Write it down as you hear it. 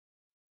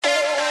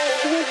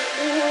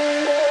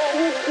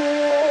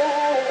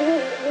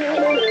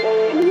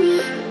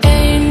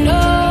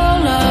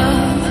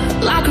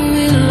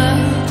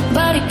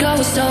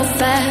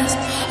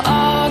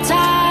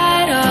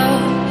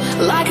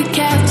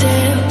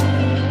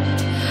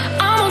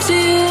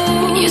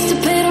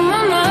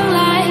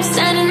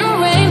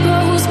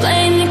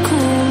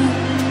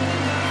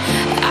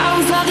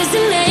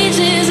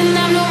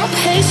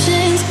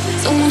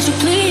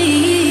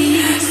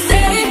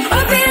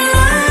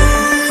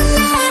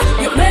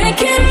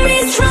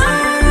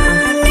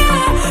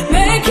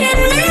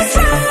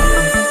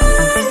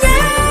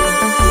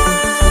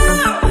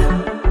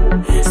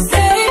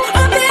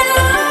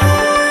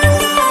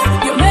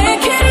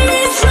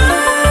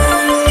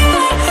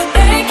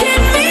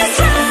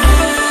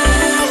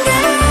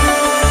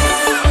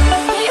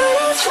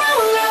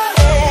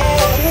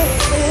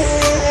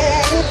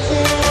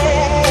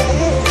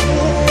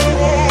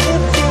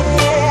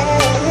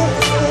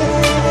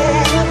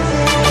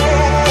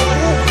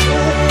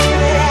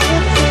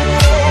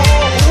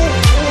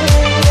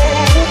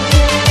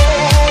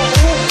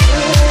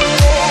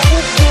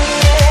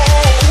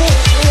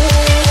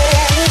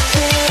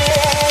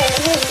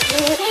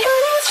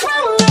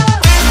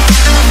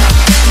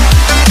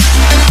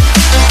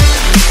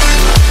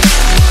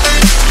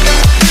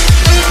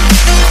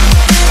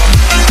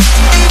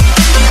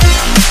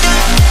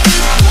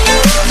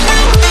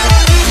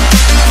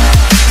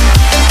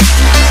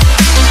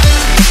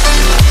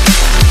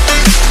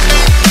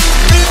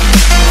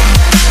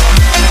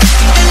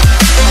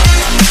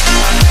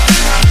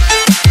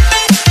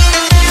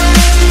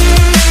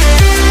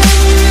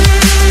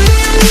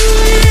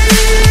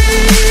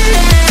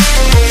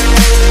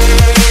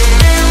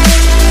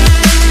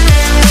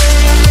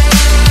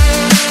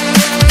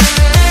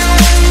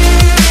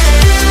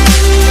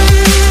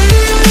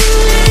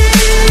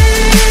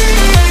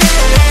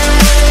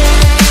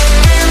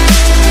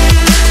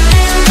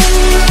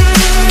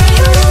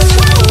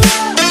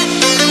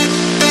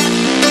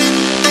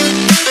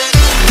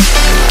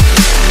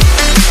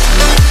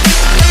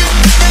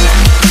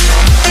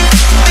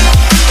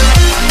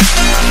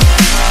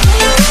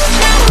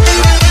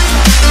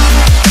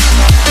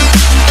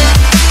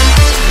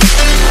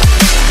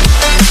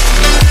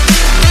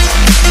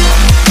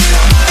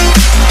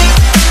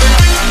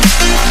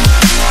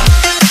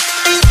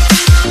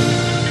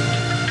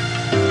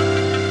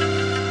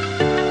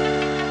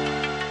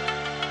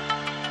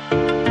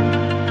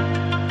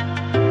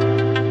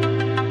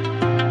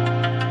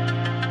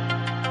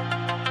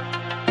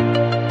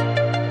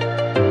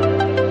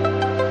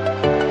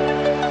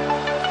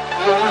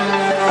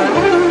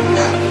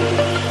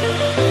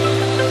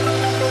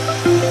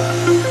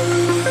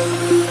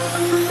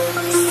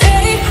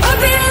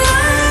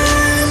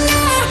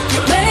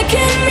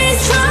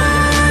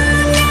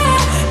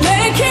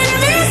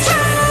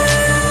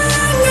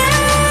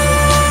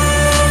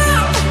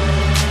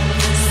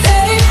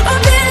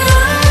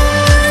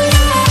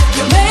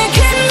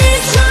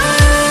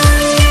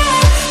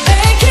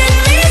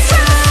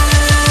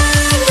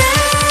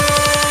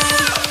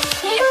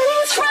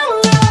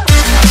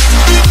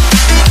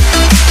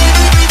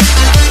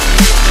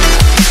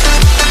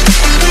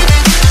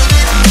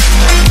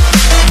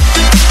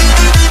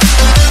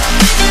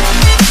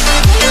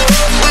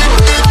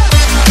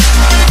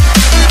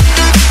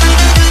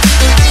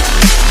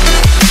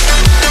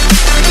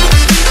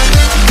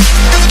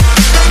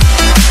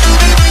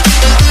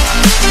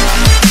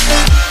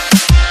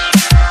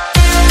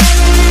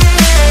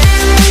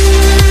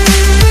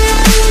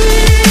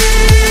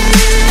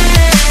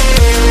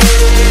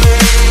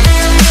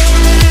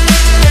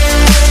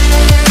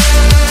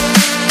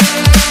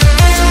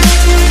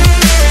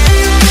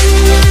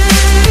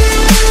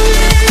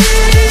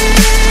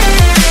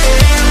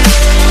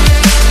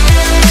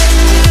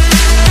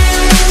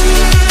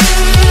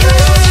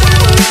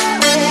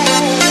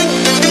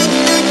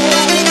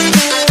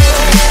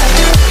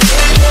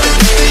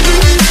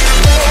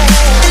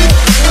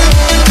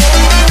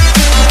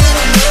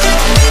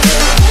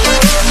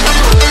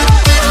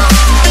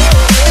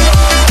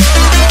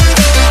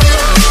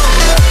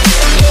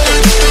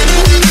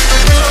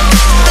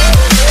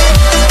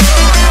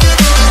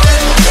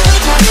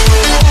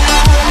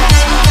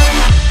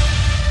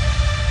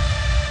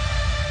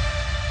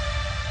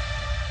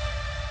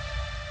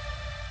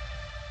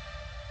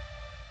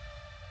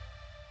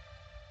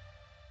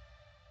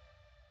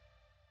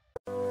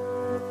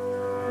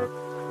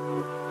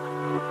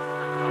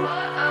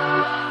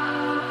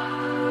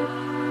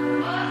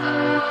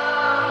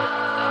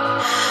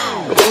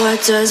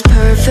does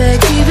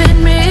perfect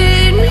even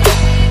mean?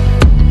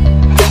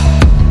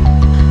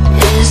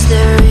 Is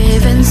there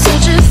even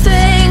such a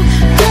thing?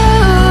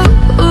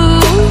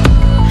 Ooh,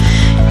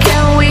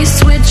 can we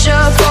switch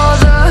up all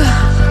the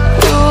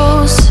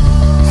rules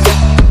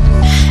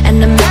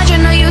and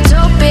imagine a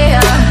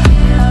utopia?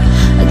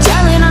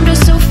 Darling, I'm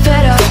just so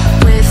fed up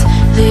with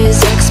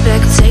these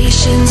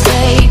expectations.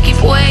 They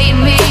keep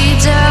weighing me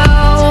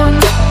down.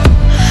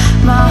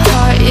 My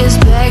heart is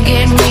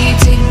begging me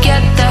to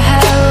get the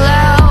hell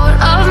out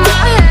of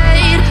my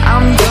head.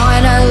 I'm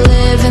gonna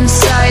live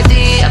inside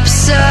the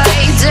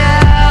upside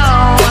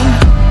down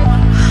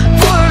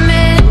for a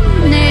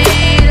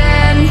minute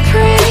and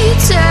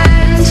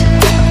pretend,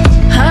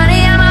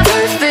 honey, I'm a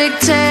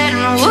perfect 10.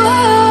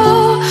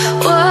 Whoa,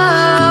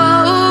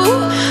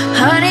 whoa,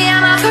 honey,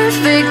 I'm a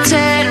perfect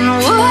 10.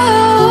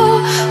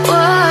 Whoa,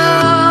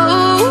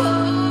 whoa,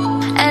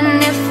 and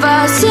if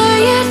I say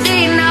it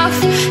enough,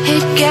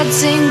 it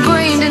gets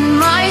ingrained in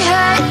my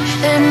head,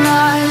 and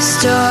I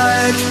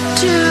start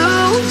to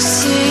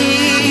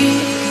see,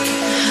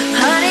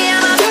 honey,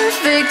 I'm a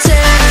perfect 10.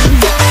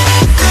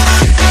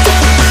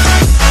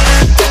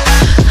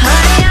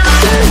 Honey, I'm a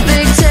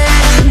perfect 10.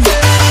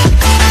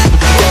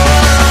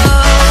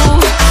 Whoa,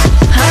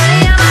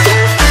 honey, I'm a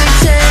perfect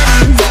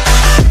 10.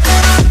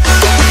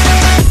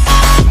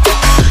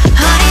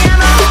 Honey,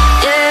 I'm a,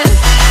 yeah.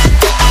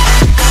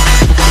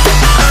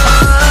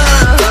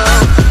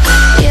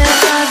 Yeah,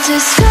 I've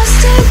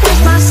discussed it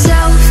with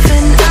myself,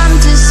 and I'm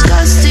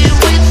disgusted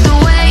with the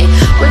way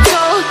we're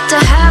told to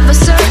have a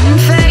certain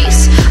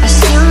face, a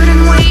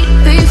certain weight,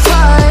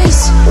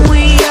 because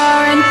we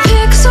aren't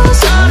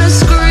pixels on a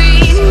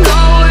screen. No,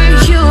 we're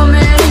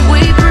human,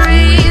 we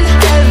breathe.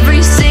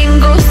 Every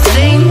single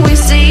thing we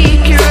see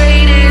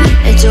curated,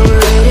 it's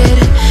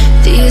overrated.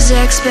 These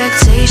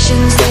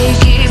expectations, they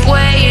keep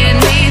weighing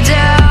me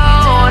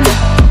down.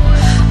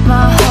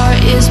 My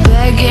heart is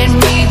begging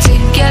me to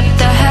get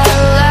the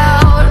hell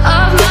out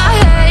of my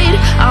head.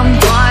 I'm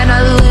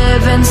gonna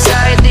live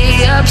inside the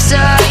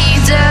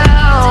upside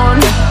down